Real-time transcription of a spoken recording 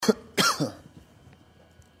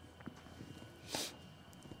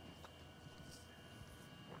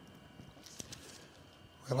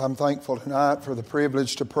I'm thankful tonight for the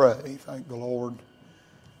privilege to pray. Thank the Lord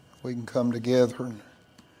we can come together. And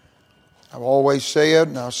I've always said,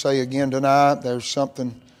 and I'll say again tonight, there's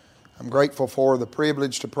something I'm grateful for, the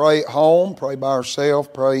privilege to pray at home, pray by ourselves,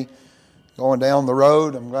 pray going down the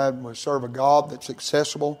road. I'm glad we serve a God that's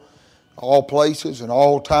accessible all places and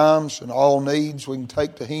all times and all needs we can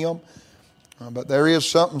take to Him. But there is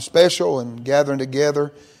something special in gathering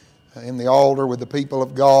together in the altar with the people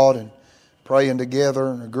of God and praying together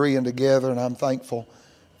and agreeing together, and I'm thankful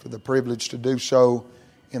for the privilege to do so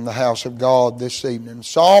in the house of God this evening.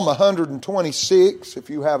 Psalm 126, if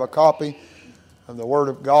you have a copy of the Word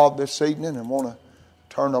of God this evening and want to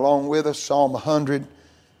turn along with us, Psalm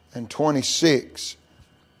 126.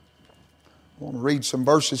 I want to read some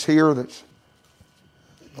verses here that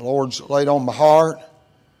the Lord's laid on my heart.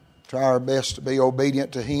 Try our best to be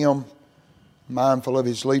obedient to Him, mindful of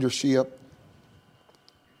His leadership.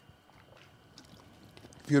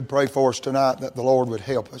 If you'd pray for us tonight that the Lord would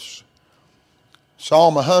help us.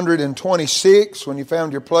 Psalm 126, when you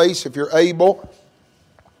found your place, if you're able,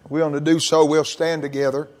 willing to do so, we'll stand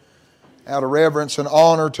together out of reverence and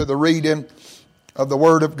honor to the reading of the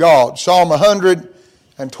Word of God. Psalm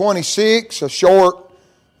 126, a short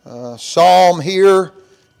psalm here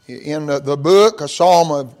in the book, a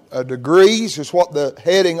psalm of degrees is what the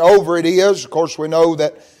heading over it is. Of course, we know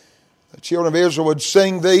that the children of Israel would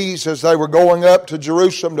sing these as they were going up to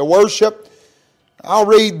Jerusalem to worship. I'll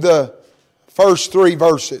read the first three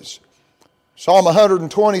verses. Psalm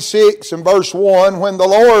 126 and verse 1, when the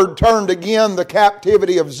Lord turned again the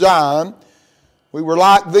captivity of Zion, we were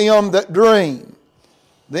like them that dream.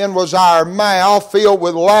 Then was our mouth filled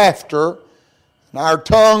with laughter, and our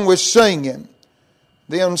tongue with singing.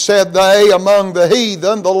 Then said they among the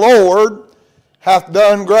heathen, the Lord hath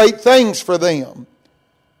done great things for them.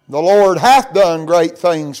 The Lord hath done great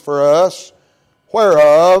things for us,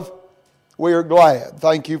 whereof we are glad.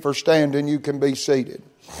 Thank you for standing. You can be seated.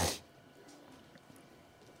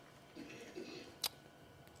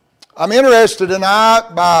 I'm interested tonight,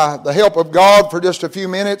 by the help of God, for just a few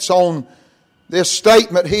minutes on this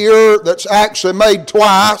statement here that's actually made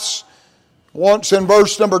twice. Once in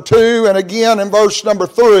verse number 2 and again in verse number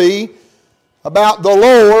 3 about the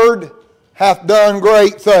Lord hath done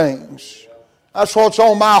great things. That's what's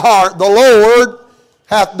on my heart. The Lord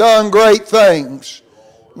hath done great things.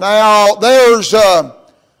 Now, there's a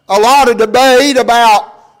lot of debate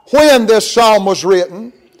about when this psalm was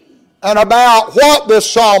written and about what this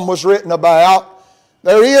psalm was written about.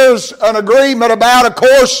 There is an agreement about, of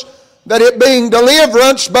course, that it being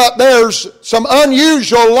deliverance, but there's some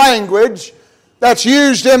unusual language that's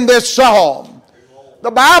used in this psalm.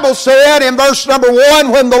 The Bible said in verse number 1,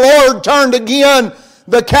 when the Lord turned again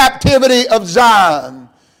the captivity of Zion.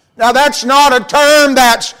 Now that's not a term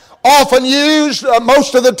that's often used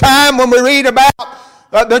most of the time when we read about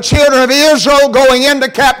the children of Israel going into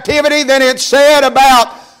captivity. Then it's said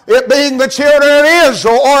about it being the children of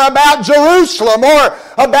Israel, or about Jerusalem, or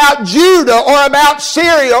about Judah, or about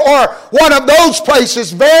Syria, or one of those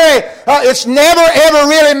places. It's never ever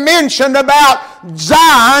really mentioned about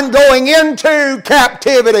Zion going into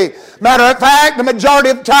captivity. Matter of fact, the majority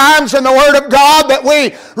of times in the Word of God that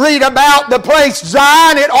we read about the place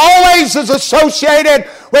Zion, it always is associated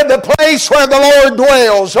with the place where the Lord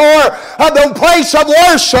dwells, or the place of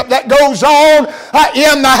worship that goes on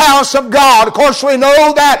in the house of God. Of course, we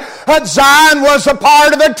know that Zion was a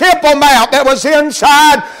part of the Temple Mount that was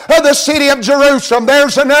inside of the city of Jerusalem.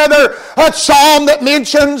 There's another psalm that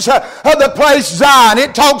mentions the place Zion.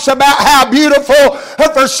 It talks about how beautiful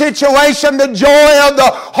for situation the joy of the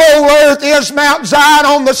whole earth is Mount Zion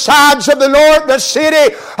on the sides of the north, the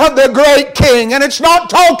city of the great king. And it's not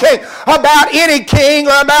talking about any king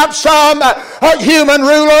or about some human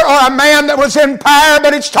ruler or a man that was in power,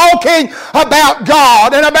 but it's talking about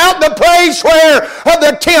God and about the place where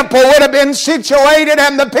the temple would have been situated,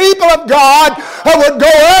 and the people of God would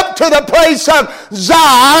go up to the place of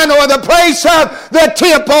Zion, or the place of the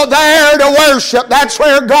temple there to worship. That's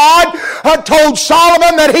where God told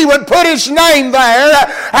Solomon that he would put his name there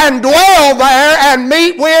and dwell there and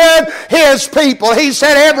meet with his people. He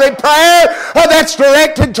said, every prayer that's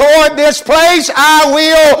directed toward this place I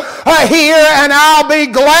will hear, and I'll be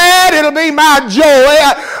glad. It'll be my joy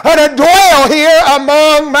to dwell here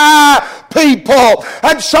among my people.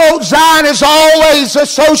 And so Zion is always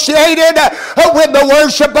associated with the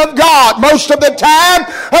worship of God. Most of the time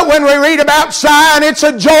When we read about Zion, it's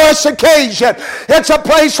a joyous occasion. It's a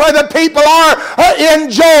place where the people are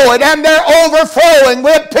enjoyed and they're overflowing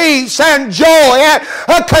with peace and joy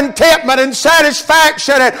and contentment and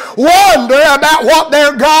satisfaction and wonder about what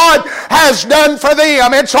their God has done for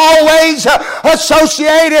them. It's always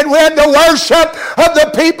associated with the worship of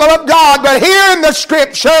the people of God. But here in the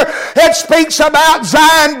Scripture, it speaks about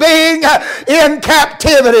Zion being in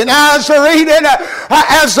captivity. Now, as I read it,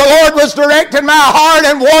 as the Lord was directing my heart,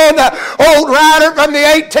 and one old writer from the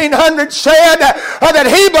 1800s said that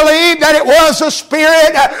he believed that it was a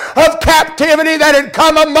spirit of captivity that had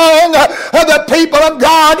come among the people of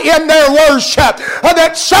God in their worship,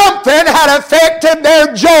 that something had affected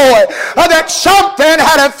their joy, that something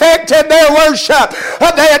had affected their worship.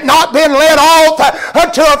 They had not been led off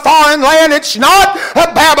to a foreign land. It's not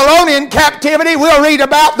a Babylonian captivity. We'll read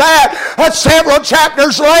about that several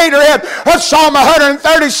chapters later in Psalm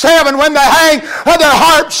 137 when they hang their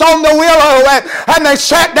harps on the willow and they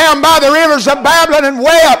sat down by the rivers of Babylon and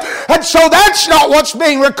wept. And so that's not what's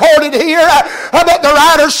being recorded here. But the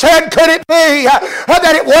writer said, could it be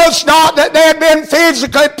that it was not that they had been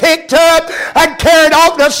physically picked up and carried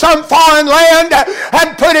off to some foreign land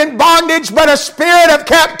and put in bondage, but a spirit of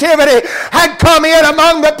captivity had come in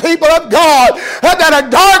among the people of God, that a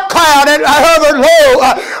dark cloud had hovered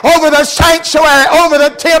low over the sanctuary, over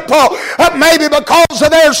the temple, maybe because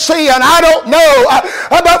of their sin, I don't know,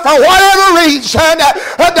 but for whatever reason,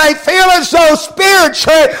 they feel as though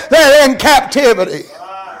spiritually they're in captivity.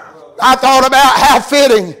 I thought about how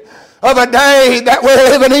fitting of a day that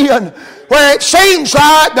we're living in, where it seems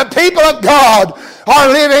like the people of God are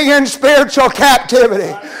living in spiritual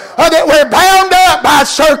captivity. That we're bound up by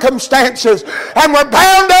circumstances, and we're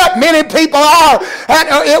bound up, many people are, and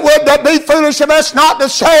it would be foolish of us not to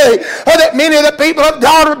say that many of the people of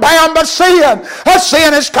God are bound by sin.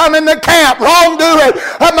 Sin has come in the camp, wrongdoing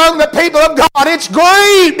among the people of God. It's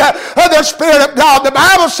grieved the Spirit of God. The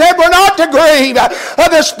Bible said we're not to grieve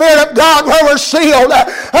the Spirit of God where we're sealed,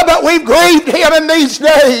 but we've grieved Him in these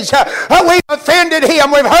days. We've offended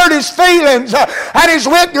Him, we've hurt His feelings, and He's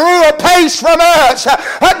withdrew a pace from us.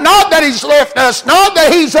 Not that He's left us, not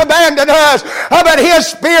that He's abandoned us, but His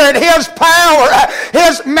Spirit, His power,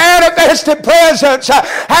 His manifested presence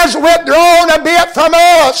has withdrawn a bit from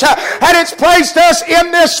us, and it's placed us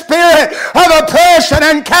in this spirit of oppression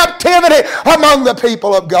and captivity among the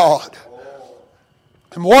people of God.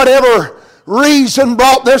 And whatever reason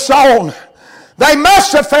brought this on, they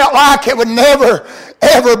must have felt like it would never,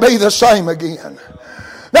 ever be the same again.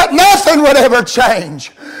 That nothing would ever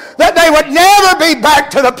change. That they would never be back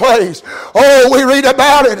to the place. Oh, we read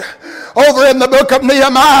about it over in the book of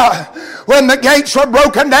Nehemiah, when the gates were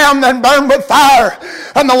broken down and burned with fire,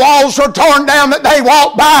 and the walls were torn down, that they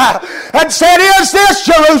walked by and said, is this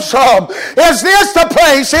Jerusalem? Is this the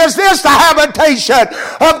place? Is this the habitation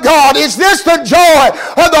of God? Is this the joy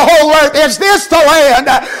of the whole earth? Is this the land?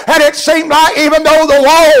 And it seemed like even though the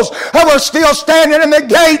walls were still standing and the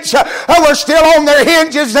gates were still on their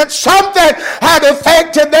hinges, that something had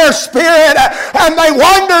affected their spirit, and they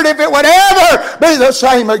wondered if it would ever be the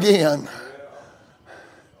same again.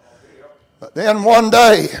 But then one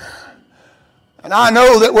day, and I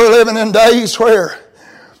know that we're living in days where,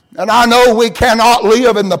 and I know we cannot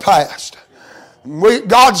live in the past.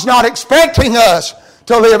 God's not expecting us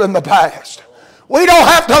to live in the past. We don't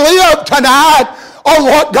have to live tonight on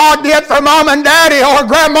what God did for mom and daddy or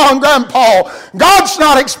grandma and grandpa. God's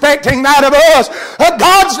not expecting that of us.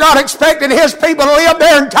 God's not expecting His people to live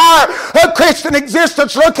their entire Christian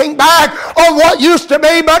existence looking back on what used to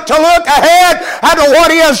be, but to look ahead at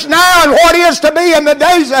what is now and what is to be in the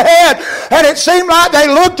days ahead. And it seemed like they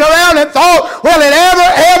looked around and thought, will it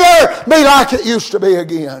ever be like it used to be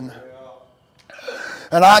again?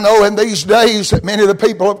 And I know in these days that many of the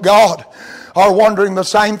people of God are wondering the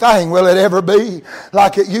same thing. Will it ever be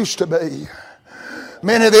like it used to be?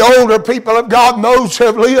 Many of the older people of God, those who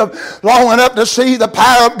have lived long enough to see the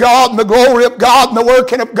power of God and the glory of God and the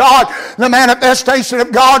working of God, the manifestation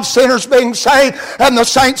of God, sinners being saved and the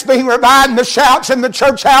saints being revived, and the shouts in the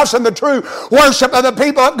church house and the true worship of the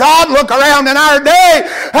people of God, look around in our day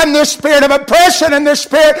and this spirit of oppression and this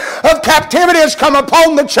spirit of captivity has come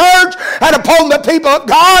upon the church and upon the people of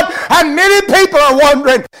God, and many people are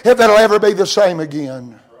wondering if it'll ever be the same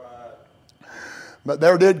again. But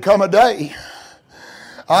there did come a day.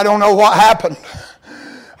 I don't know what happened.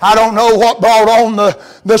 I don't know what brought on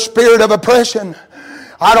the spirit of oppression.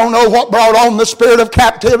 I don't know what brought on the spirit of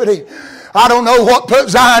captivity. I don't know what put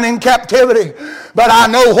Zion in captivity. But I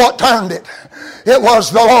know what turned it. It was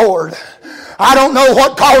the Lord. I don't know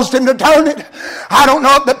what caused Him to turn it. I don't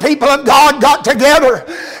know if the people of God got together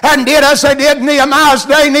and did as they did Nehemiah's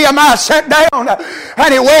day. Nehemiah sat down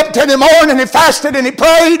and he wept in the morning, he fasted and he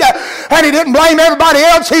prayed, and he didn't blame everybody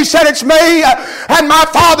else. He said, it's me and my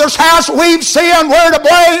father's house. We've sinned. We're to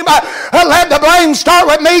blame. Let the blame start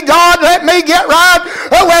with me, God. Let me get right.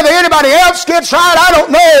 Whether anybody else gets right, I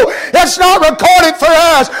don't know. It's not recorded for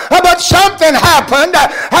us. But something happened,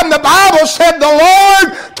 and the Bible said the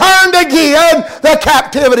Lord turned again the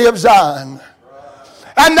captivity of Zion.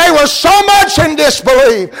 And they were so much in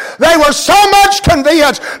disbelief, they were so much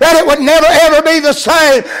convinced that it would never ever be the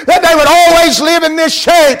same, that they would always live in this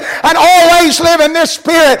shape and always live in this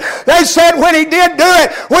spirit. They said when he did do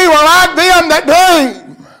it, we were like them that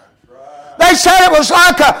dream. They said it was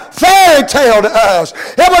like a fairy tale to us.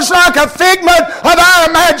 It was like a figment of our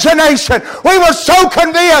imagination. We were so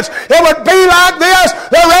convinced it would be like this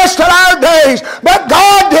the rest of our days. But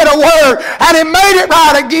God did a work, and he made it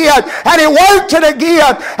right again, and he worked it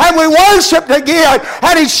again, and we worshiped again,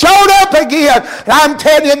 and he showed up again. And I'm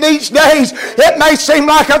telling you, these days, it may seem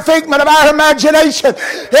like a figment of our imagination.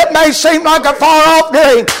 It may seem like a far-off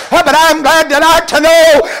dream. But I'm glad tonight to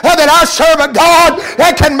know that I serve a God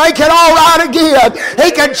that can make it all right again.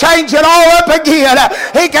 He can change it all up again.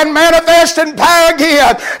 He can manifest in power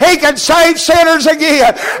again. He can save sinners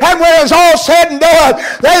again. And when it's all said and done,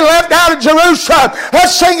 they left out of Jerusalem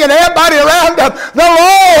singing, everybody around them, the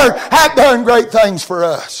Lord hath done great things for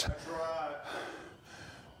us.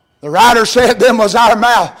 The writer said, then was our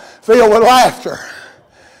mouth filled with laughter.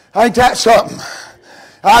 Ain't that something?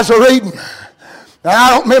 I was reading. Now I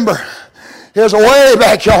don't remember. It was way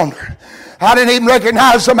back yonder. I didn't even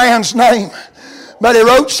recognize the man's name. But he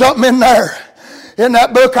wrote something in there, in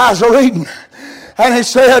that book I was reading. And he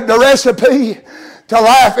said, the recipe to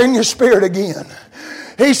laugh in your spirit again.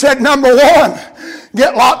 He said, number one,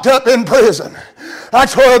 get locked up in prison.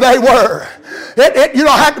 That's where they were. You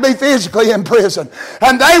don't have to be physically in prison.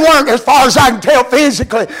 And they weren't, as far as I can tell,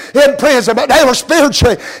 physically in prison, but they were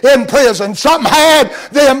spiritually in prison. Something had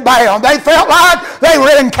them bound. They felt like they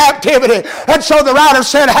were in captivity. And so the writer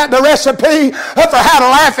said had the recipe for how to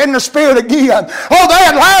laugh in the spirit again. Oh, they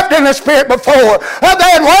had laughed in the spirit before. They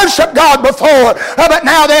had worshiped God before. But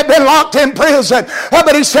now they had been locked in prison.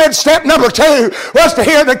 But he said step number two was to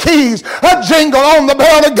hear the keys jingle on the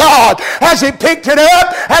bell of God as he picked it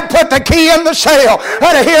up and put the key in the cell,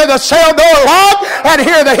 and to hear the cell door lock, and to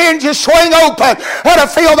hear the hinges swing open, and to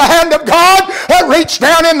feel the hand of God reach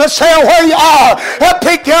down in the cell where you are,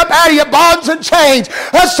 pick you up out of your bonds and chains,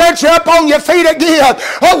 set you up on your feet again,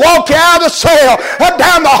 walk you out of the cell,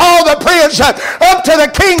 down the hall of the prison, up to the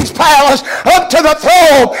king's palace, up to the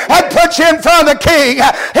throne, and put you in front of the king.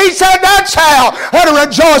 He said that's how to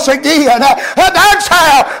rejoice again. That's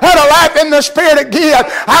how to laugh in the spirit again.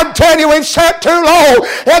 I'm telling you, we've sat too low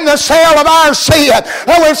in the cell of our sin.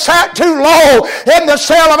 We've sat too low in the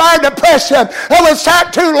cell of our depression. We've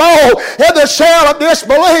sat too low in the cell of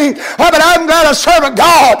disbelief. But I'm glad to serve a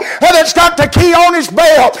God that's got the key on his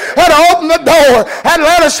belt and to open the door and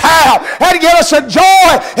let us have and give us a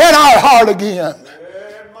joy in our heart again.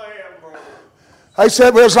 They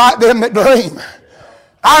said we was like them that dream.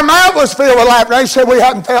 Our mouth was filled with laughter. They said we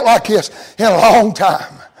hadn't felt like this in a long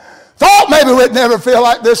time. Thought maybe we'd never feel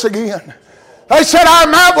like this again. They said our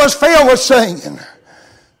mouth was filled with singing.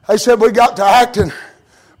 They said we got to acting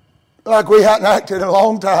like we hadn't acted in a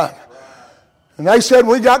long time. And they said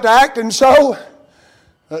we got to acting so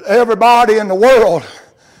that everybody in the world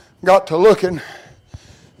got to looking.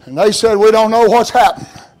 And they said we don't know what's happened,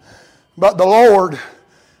 but the Lord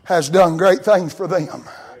has done great things for them.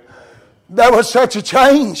 There was such a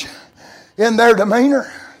change in their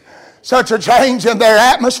demeanor, such a change in their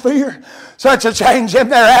atmosphere, such a change in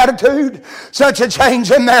their attitude, such a change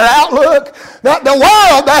in their outlook, that the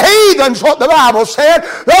world, the heathens, what the Bible said,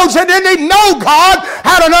 those that didn't even know God,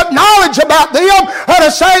 had enough knowledge about them to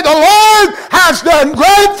say the Lord has done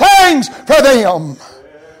great things for them.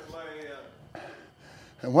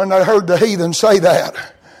 And when they heard the heathen say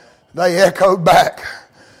that, they echoed back,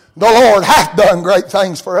 the Lord hath done great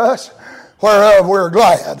things for us, whereof we're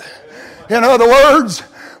glad. In other words,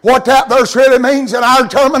 what that verse really means in our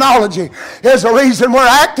terminology is the reason we're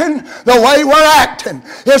acting the way we're acting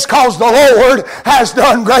is because the Lord has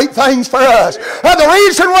done great things for us. The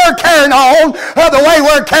reason we're carrying on the way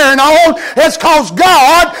we're carrying on is because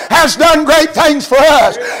God has done great things for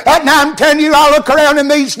us. And now I'm telling you, I look around in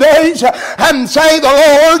these days and say the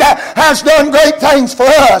Lord has done great things for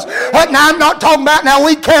us. Now I'm not talking about, now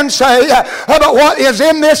we can say, but what is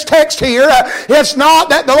in this text here, it's not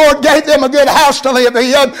that the Lord gave them a good house to live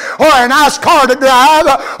in. drink or a nice car to drive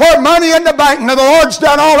or money in the bank. Now, the Lord's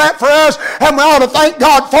done all that for us, and we ought to thank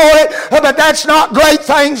God for it. But that's not great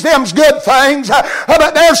things. Them's good things.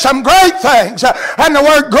 But there's some great things. And the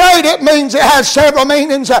word great, it means, it has several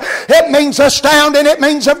meanings. It means astounding. It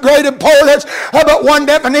means of great importance. But one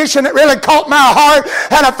definition that really caught my heart,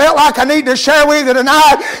 and I felt like I need to share with you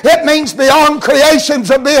tonight, it means beyond creation's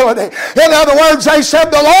ability. In other words, they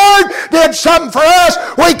said the Lord did something for us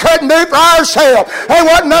we couldn't do for ourselves. There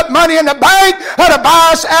wasn't enough money in the bank to buy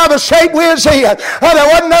us out of the shape we was in. There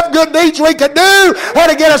wasn't enough good deeds we could do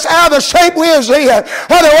to get us out of the shape we was in.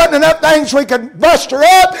 There wasn't enough things we could muster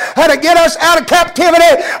up to get us out of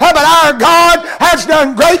captivity. But our God has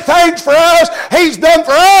done great things for us. He's done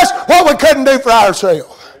for us what we couldn't do for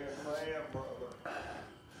ourselves.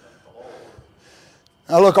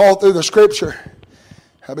 I look all through the Scripture.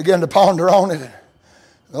 I began to ponder on it.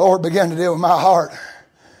 The Lord began to deal with my heart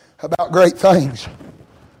about great things.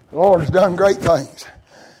 The Lord has done great things.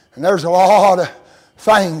 And there's a lot of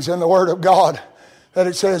things in the Word of God that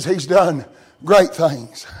it says He's done great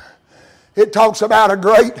things. It talks about a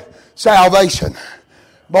great salvation.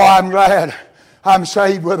 Boy, I'm glad I'm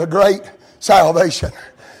saved with a great salvation.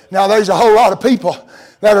 Now, there's a whole lot of people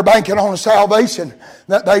that are banking on a salvation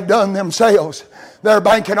that they've done themselves. They're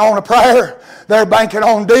banking on a prayer. They're banking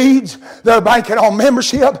on deeds. They're banking on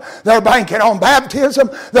membership. They're banking on baptism.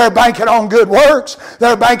 They're banking on good works.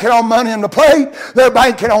 They're banking on money in the plate. They're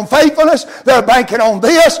banking on faithfulness. They're banking on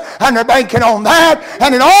this and they're banking on that.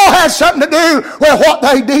 And it all has something to do with what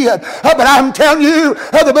they did. But I'm telling you,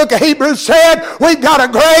 the book of Hebrews said, we've got a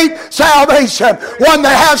great salvation. One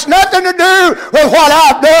that has nothing to do with what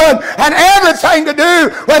I've done and everything to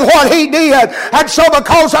do with what He did. And so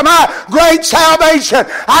because of my great salvation,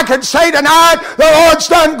 I can say tonight, the Lord's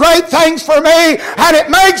done great things for me, and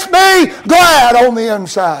it makes me glad on the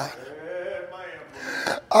inside.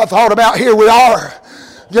 I thought about here we are.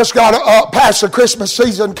 Just got past the Christmas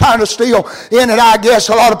season, kind of still in it, I guess.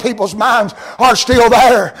 A lot of people's minds are still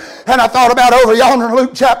there. And I thought about over yonder in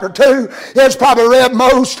Luke chapter 2. It's probably read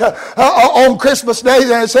most on Christmas Day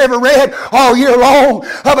than it's ever read all year long.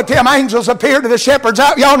 But them angels appeared to the shepherds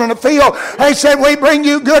out yonder in the field. They said, we bring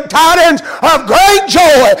you good tidings of great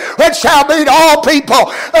joy, which shall be to all people.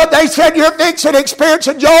 They said, you're fixing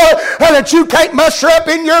experiencing joy that you can't muster up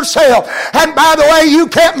in yourself. And by the way, you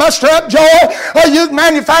can't muster up joy. You can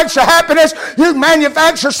manufacture happiness. You can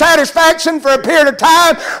manufacture satisfaction for a period of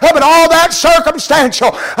time. But all that's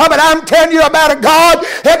circumstantial. But I'm telling you about a God,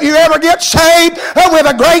 if you ever get saved with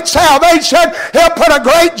a great salvation, He'll put a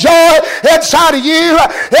great joy inside of you.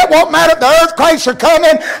 It won't matter if the earthquakes are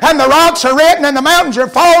coming and the rocks are rent and the mountains are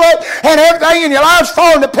falling and everything in your life's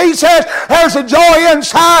falling to pieces. There's a joy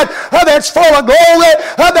inside that's full of glory.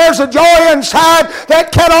 There's a joy inside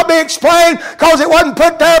that cannot be explained because it wasn't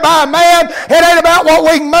put there by a man. It ain't about what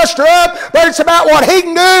we can muster up, but it's about what He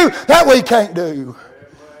can do that we can't do.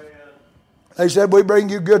 They said, we bring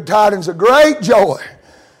you good tidings of great joy,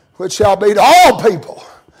 which shall be to all people.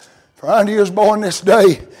 For unto you is born this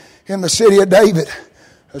day in the city of David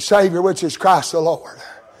a Savior, which is Christ the Lord.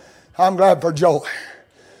 I'm glad for joy.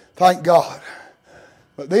 Thank God.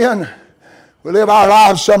 But then we live our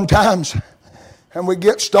lives sometimes and we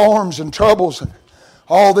get storms and troubles and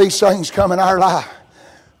all these things come in our life.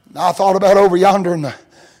 I thought about over yonder in the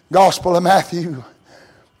Gospel of Matthew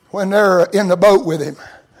when they're in the boat with Him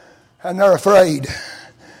and they're afraid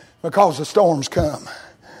because the storms come.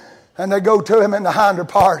 And they go to Him in the hinder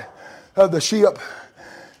part of the ship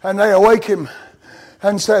and they awake Him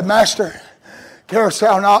and said, Master, carest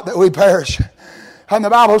thou not that we perish? And the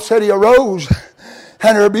Bible said He arose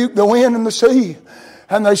and rebuked the wind and the sea,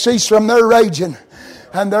 and they ceased from their raging,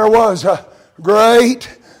 and there was a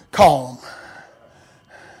great calm.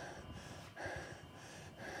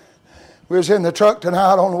 We was in the truck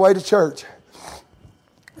tonight on the way to church,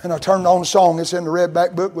 and I turned on a song. It's in the red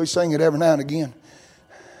back book. We sing it every now and again.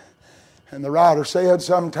 And the writer said,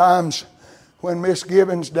 sometimes when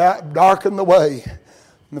misgivings darken the way,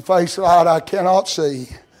 and the face of light I cannot see,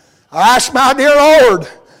 I ask my dear Lord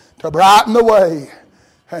to brighten the way,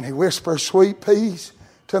 and He whispers sweet peace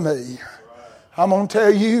to me. I'm going to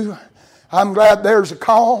tell you, I'm glad there's a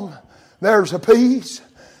calm, there's a peace,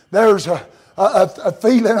 there's a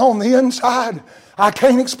feeling on the inside. I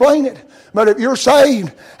can't explain it. But if you're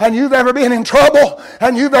saved and you've ever been in trouble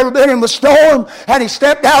and you've ever been in the storm and He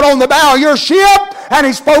stepped out on the bow of your ship and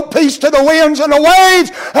He spoke peace to the winds and the waves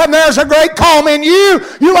and there's a great calm in you,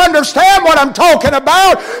 you understand what I'm talking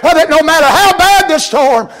about. That no matter how bad the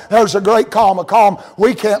storm, there's a great calm, a calm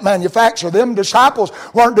we can't manufacture. Them disciples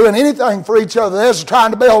weren't doing anything for each other. They was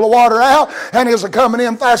trying to bail the water out and He was coming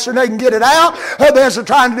in faster than they can get it out. They was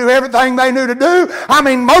trying to do everything they knew to do. I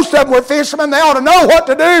mean, most of them were fishermen. They ought to know what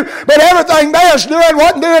to do, but everything they was doing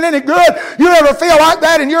wasn't doing any good. You ever feel like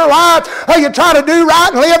that in your life? You try to do right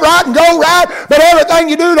and live right and go right, but everything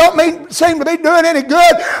you do don't seem to be doing any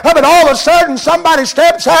good. But all of a sudden somebody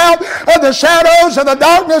steps out of the shadows of the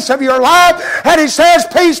darkness of your life and He says,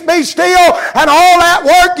 peace be still, and all that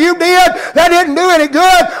work you did that didn't do any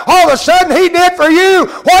good, all of a sudden He did for you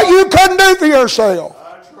what you couldn't do for yourself.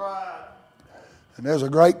 That's right. And there's a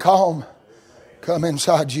great calm come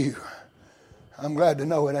inside you. I'm glad to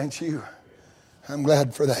know it ain't you. I'm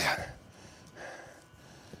glad for that.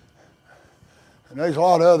 And there's a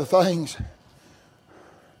lot of other things.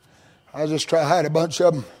 I had a bunch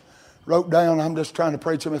of them wrote down. I'm just trying to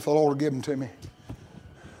preach them if the Lord will give them to me.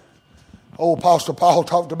 Old Apostle Paul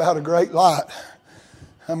talked about a great light.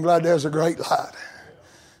 I'm glad there's a great light.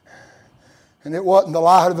 And it wasn't the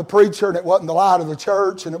light of the preacher, and it wasn't the light of the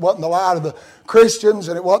church, and it wasn't the light of the Christians,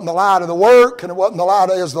 and it wasn't the light of the work, and it wasn't the light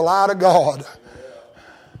of, it was the light of God.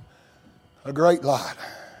 A great light.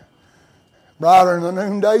 Brighter than the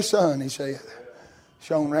noonday sun, he said.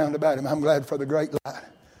 Shone round about him. I'm glad for the great light.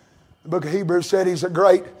 The book of Hebrews said He's a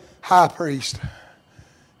great high priest.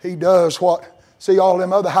 He does what, see, all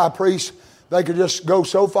them other high priests, they could just go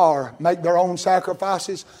so far, make their own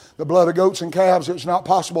sacrifices, the blood of goats and calves. It's not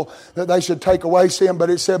possible that they should take away sin, but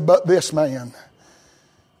it said, but this man,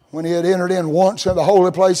 when He had entered in once in the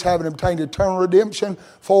holy place, having obtained eternal redemption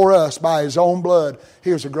for us by His own blood,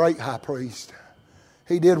 He was a great high priest.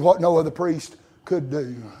 He did what no other priest could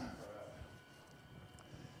do.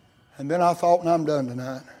 And then I thought, and I'm done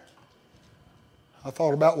tonight, I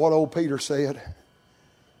thought about what old Peter said.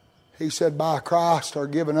 He said, by Christ are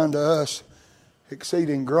given unto us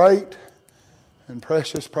exceeding great and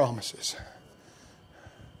precious promises.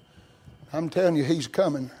 I'm telling you, He's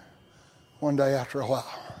coming one day after a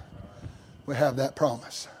while. We have that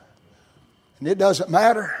promise. And it doesn't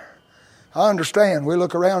matter. I understand. We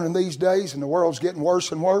look around in these days and the world's getting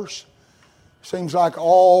worse and worse. Seems like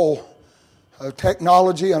all of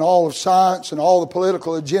technology and all of science and all the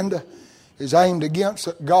political agenda is aimed against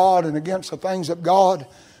God and against the things of God.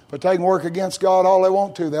 But they can work against God all they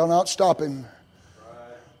want to. They'll not stop Him.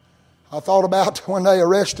 Right. I thought about when they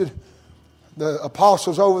arrested the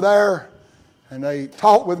apostles over there and they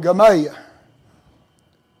talked with Gamaliel.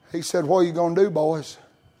 He said, what are you going to do, boys?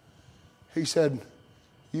 He said,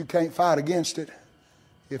 you can't fight against it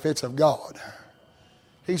if it's of God.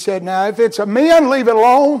 He said, now if it's of men, leave it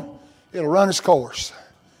alone. It'll run its course.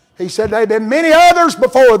 He said, there had been many others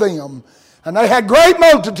before them, and they had great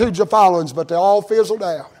multitudes of followings, but they all fizzled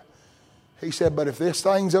out. He said, but if this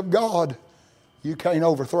thing's of God, you can't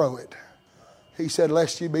overthrow it. He said,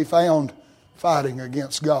 lest you be found fighting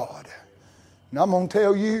against God. And I'm going to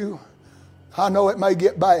tell you, I know it may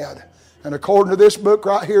get bad. And according to this book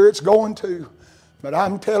right here, it's going to. But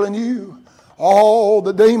I'm telling you, all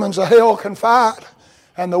the demons of hell can fight,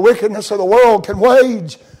 and the wickedness of the world can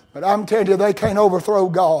wage. But I'm telling you, they can't overthrow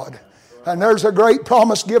God. And there's a great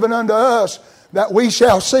promise given unto us that we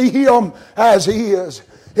shall see Him as He is.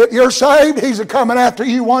 If you're saved, He's coming after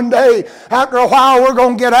you one day. After a while, we're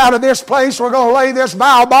going to get out of this place. We're going to lay this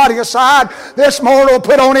vile body aside. This mortal will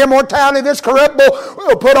put on immortality. This corruptible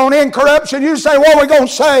will put on incorruption. You say, what are we going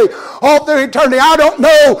to say all through eternity? I don't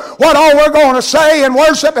know what all we're going to say and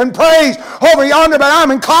worship and praise over yonder, but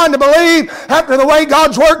I'm inclined to believe, after the way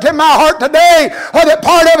God's worked in my heart today, that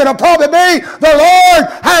part of it will probably be, the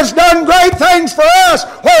Lord has done great things for us,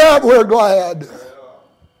 whereof we're glad.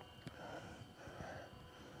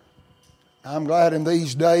 I'm glad in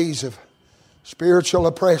these days of spiritual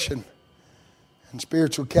oppression and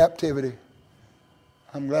spiritual captivity,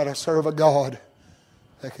 I'm glad I serve a God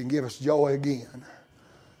that can give us joy again,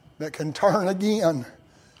 that can turn again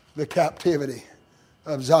the captivity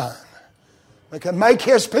of Zion, that can make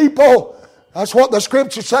His people, that's what the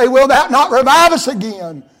Scriptures say, will Thou not revive us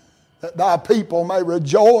again, that Thy people may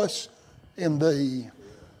rejoice in Thee.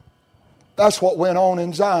 That's what went on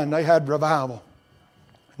in Zion. They had revival.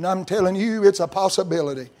 And I'm telling you, it's a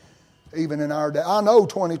possibility even in our day. I know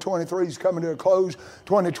 2023 is coming to a close.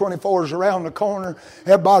 2024 is around the corner.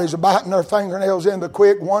 Everybody's biting their fingernails into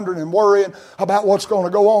quick, wondering and worrying about what's going to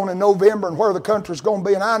go on in November and where the country's going to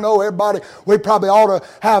be. And I know everybody, we probably ought to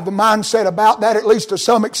have the mindset about that, at least to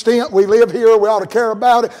some extent. We live here, we ought to care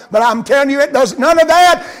about it. But I'm telling you, none of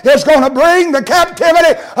that is going to bring the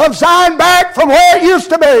captivity of Zion back from where it used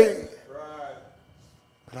to be. Right.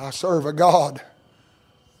 But I serve a God.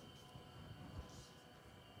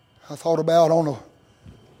 I thought about on the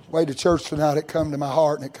way to church tonight, it come to my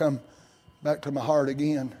heart and it come back to my heart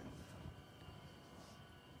again.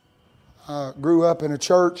 I grew up in a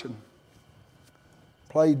church and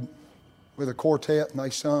played with a quartet and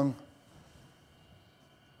they sung.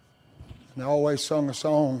 And they always sung a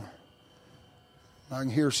song. I can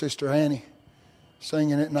hear Sister Annie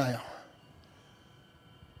singing it now.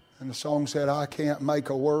 And the song said, I can't make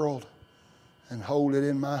a world and hold it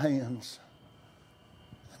in my hands.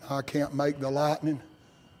 I can't make the lightning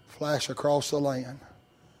flash across the land.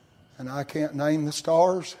 And I can't name the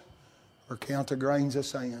stars or count the grains of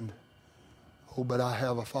sand. Oh, but I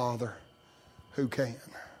have a Father who can.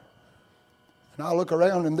 And I look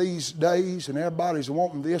around in these days and everybody's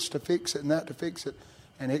wanting this to fix it and that to fix it.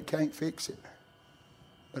 And it can't fix it.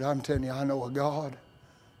 But I'm telling you, I know a God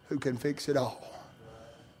who can fix it all.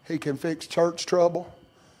 He can fix church trouble.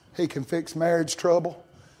 He can fix marriage trouble.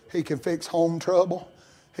 He can fix home trouble.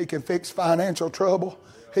 He can fix financial trouble.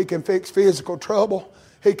 He can fix physical trouble.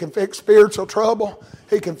 He can fix spiritual trouble.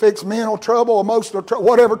 He can fix mental trouble, emotional trouble,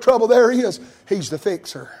 whatever trouble there is. He's the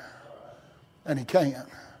fixer. And He can.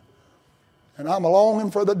 And I'm longing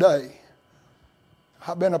for the day.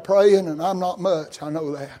 I've been a-praying and I'm not much, I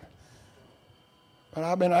know that. But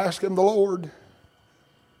I've been asking the Lord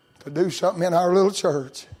to do something in our little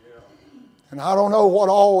church. And I don't know what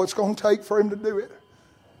all it's going to take for Him to do it.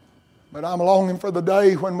 But I'm longing for the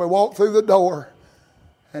day when we walk through the door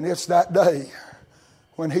and it's that day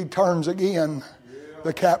when He turns again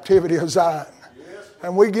the captivity of Zion.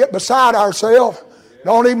 And we get beside ourselves,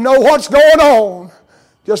 don't even know what's going on.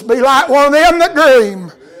 Just be like one of them that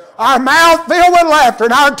dream. Our mouth filled with laughter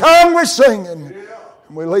and our tongue was singing.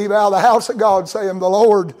 And we leave out of the house of God saying, the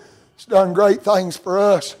Lord has done great things for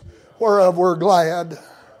us, whereof we're glad.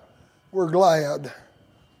 We're glad.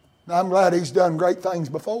 And I'm glad He's done great things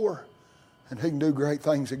before. And He can do great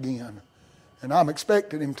things again. And I'm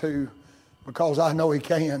expecting Him to, because I know He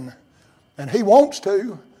can. And He wants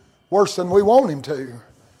to, worse than we want Him to.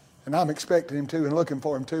 And I'm expecting Him to and looking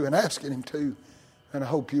for Him to and asking Him to. And I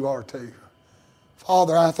hope you are too.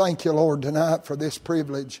 Father, I thank You, Lord, tonight for this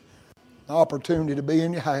privilege, the opportunity to be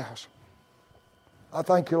in Your house. I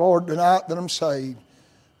thank You, Lord, tonight that I'm saved,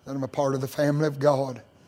 that I'm a part of the family of God.